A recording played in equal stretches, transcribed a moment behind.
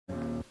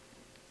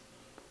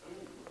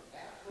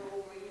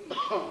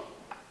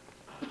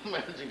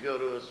Imagine go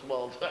to a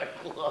small time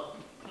club.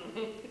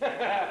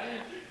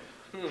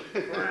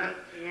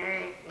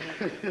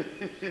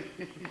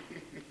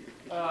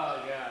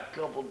 Oh, God.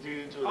 Couple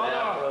dudes with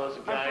afros,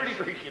 a guy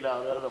freaking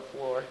out on the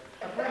floor.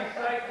 I'm pretty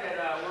psyched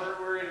that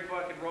we're in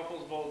fucking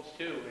Ruffles Bulge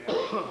too,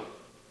 man.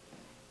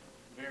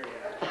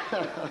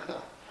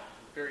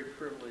 Very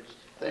privileged.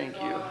 Thank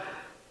you.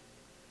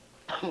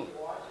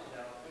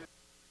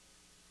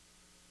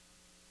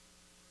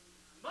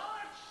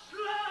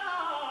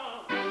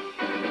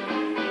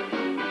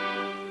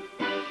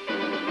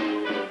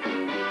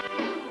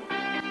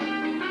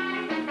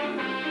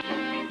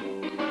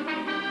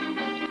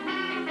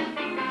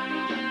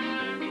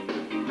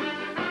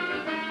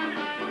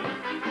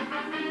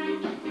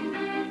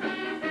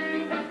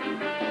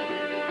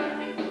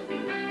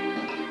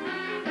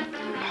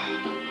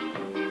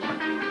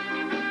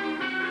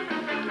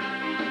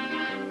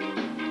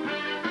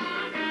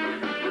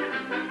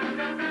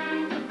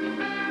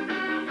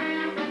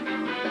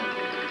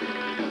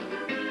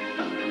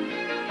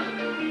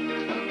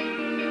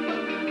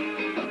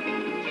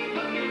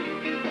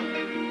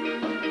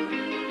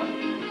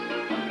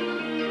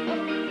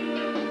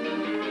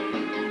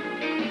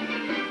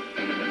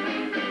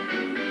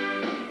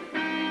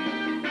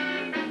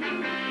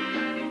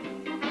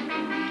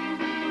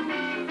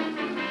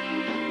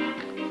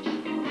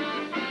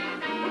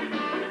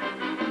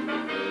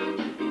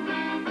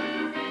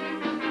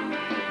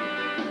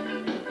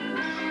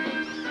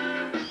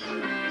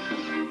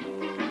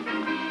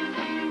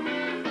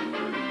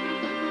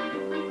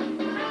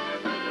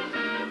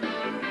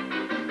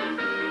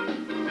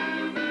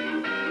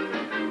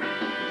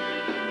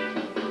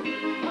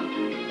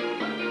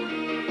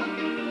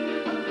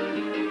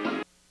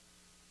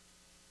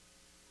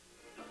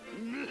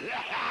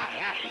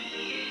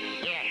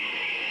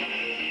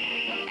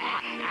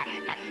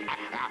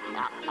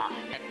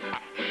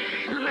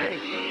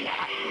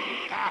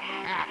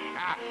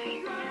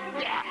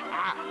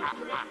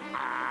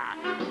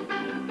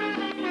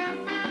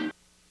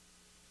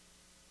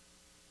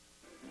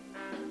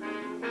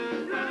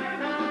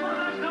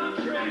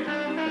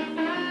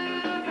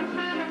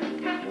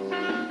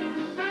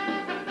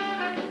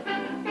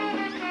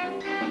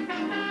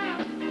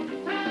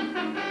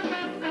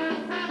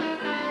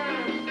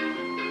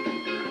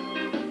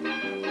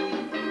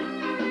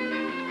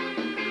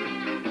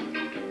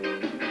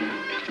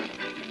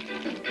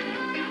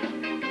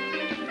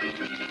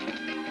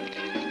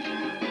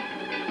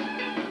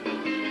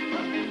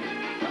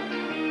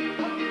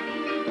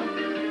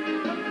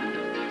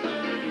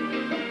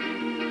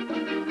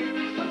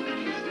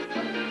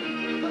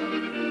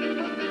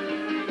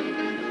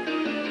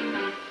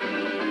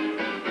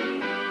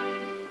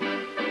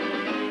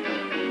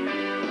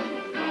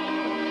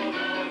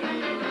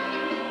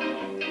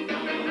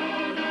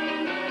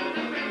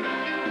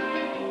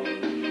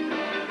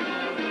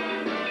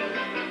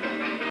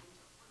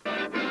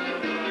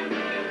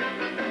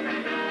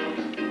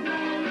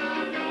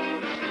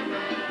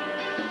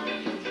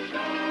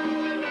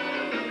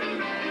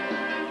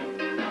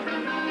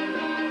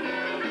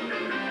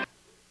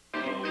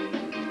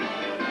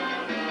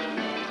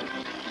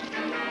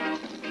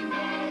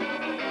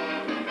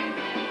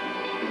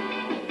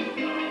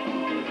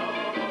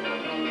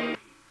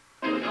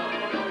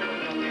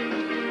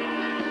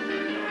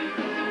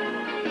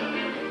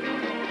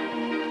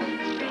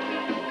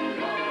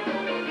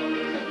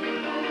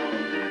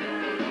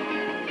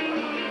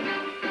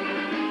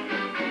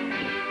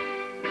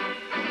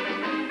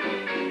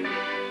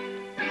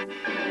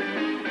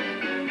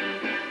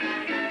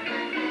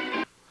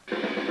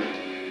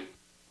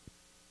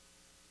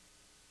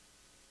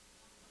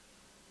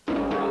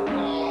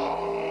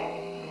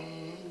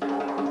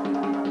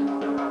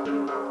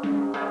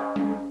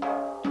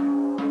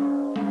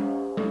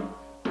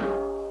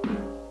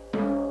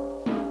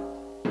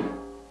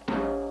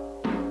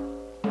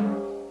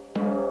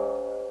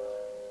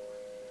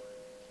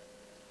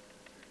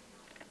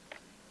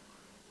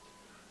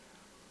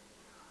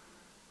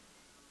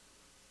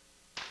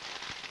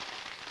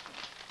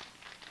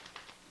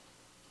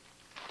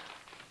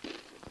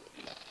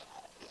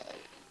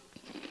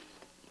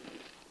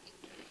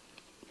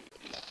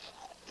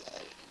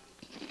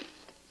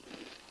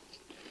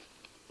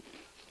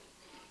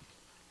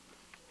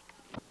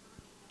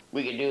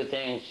 We could do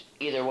things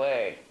either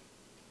way.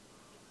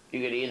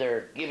 You could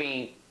either give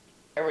me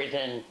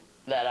everything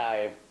that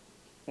I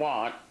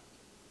want,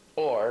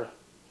 or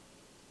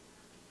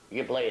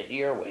you could play it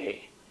your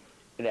way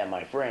and have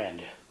my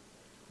friend,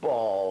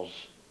 Balls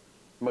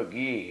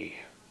McGee,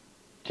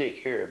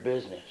 take care of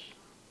business.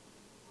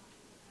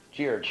 It's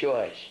your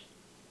choice,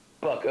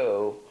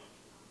 bucko.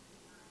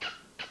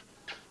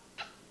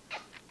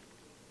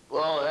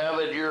 Well, have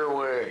it your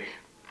way.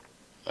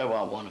 I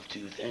want one of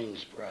two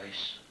things,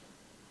 Bryce.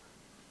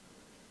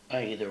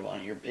 I either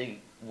want your big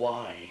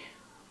Y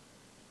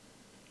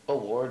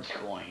awards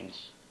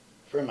coins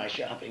for my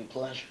shopping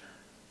pleasure,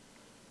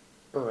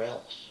 or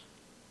else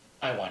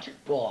I want your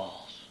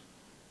balls.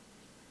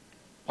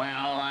 Well,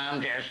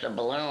 I'm just a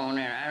balloon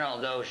and I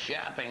don't go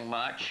shopping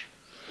much.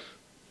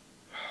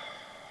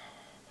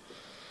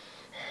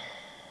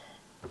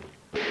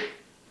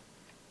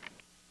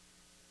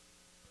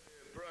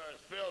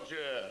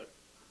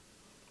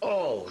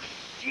 Oh,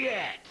 shit!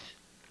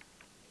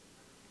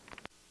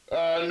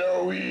 I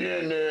know he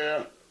in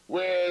there.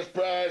 Where's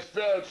Price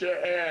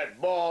Felcher at,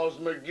 Balls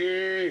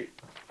McGee?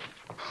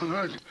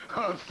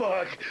 Oh,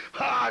 fuck.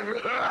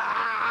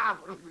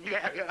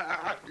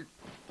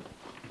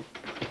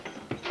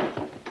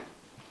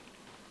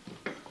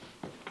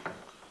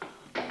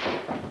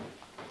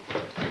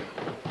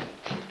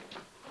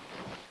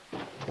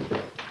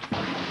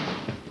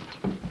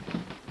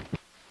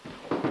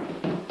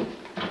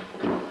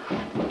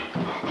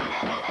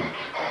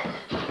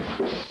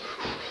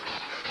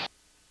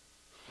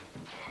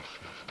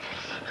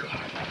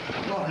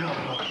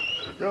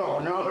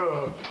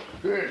 No,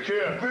 it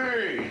can't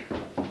be.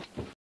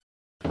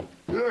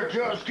 It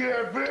just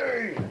can't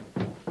be.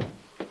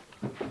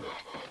 Oh,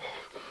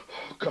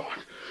 God.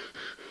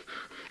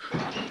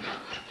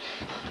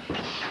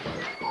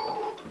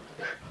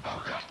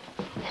 Oh, God.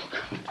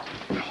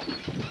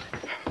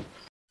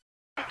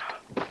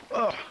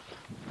 Oh,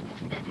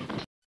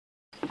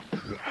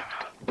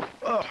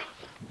 oh,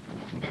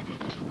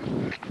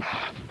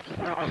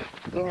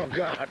 oh,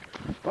 God.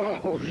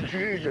 Oh,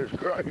 Jesus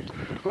Christ.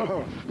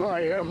 Oh,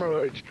 my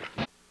hemorrhoids.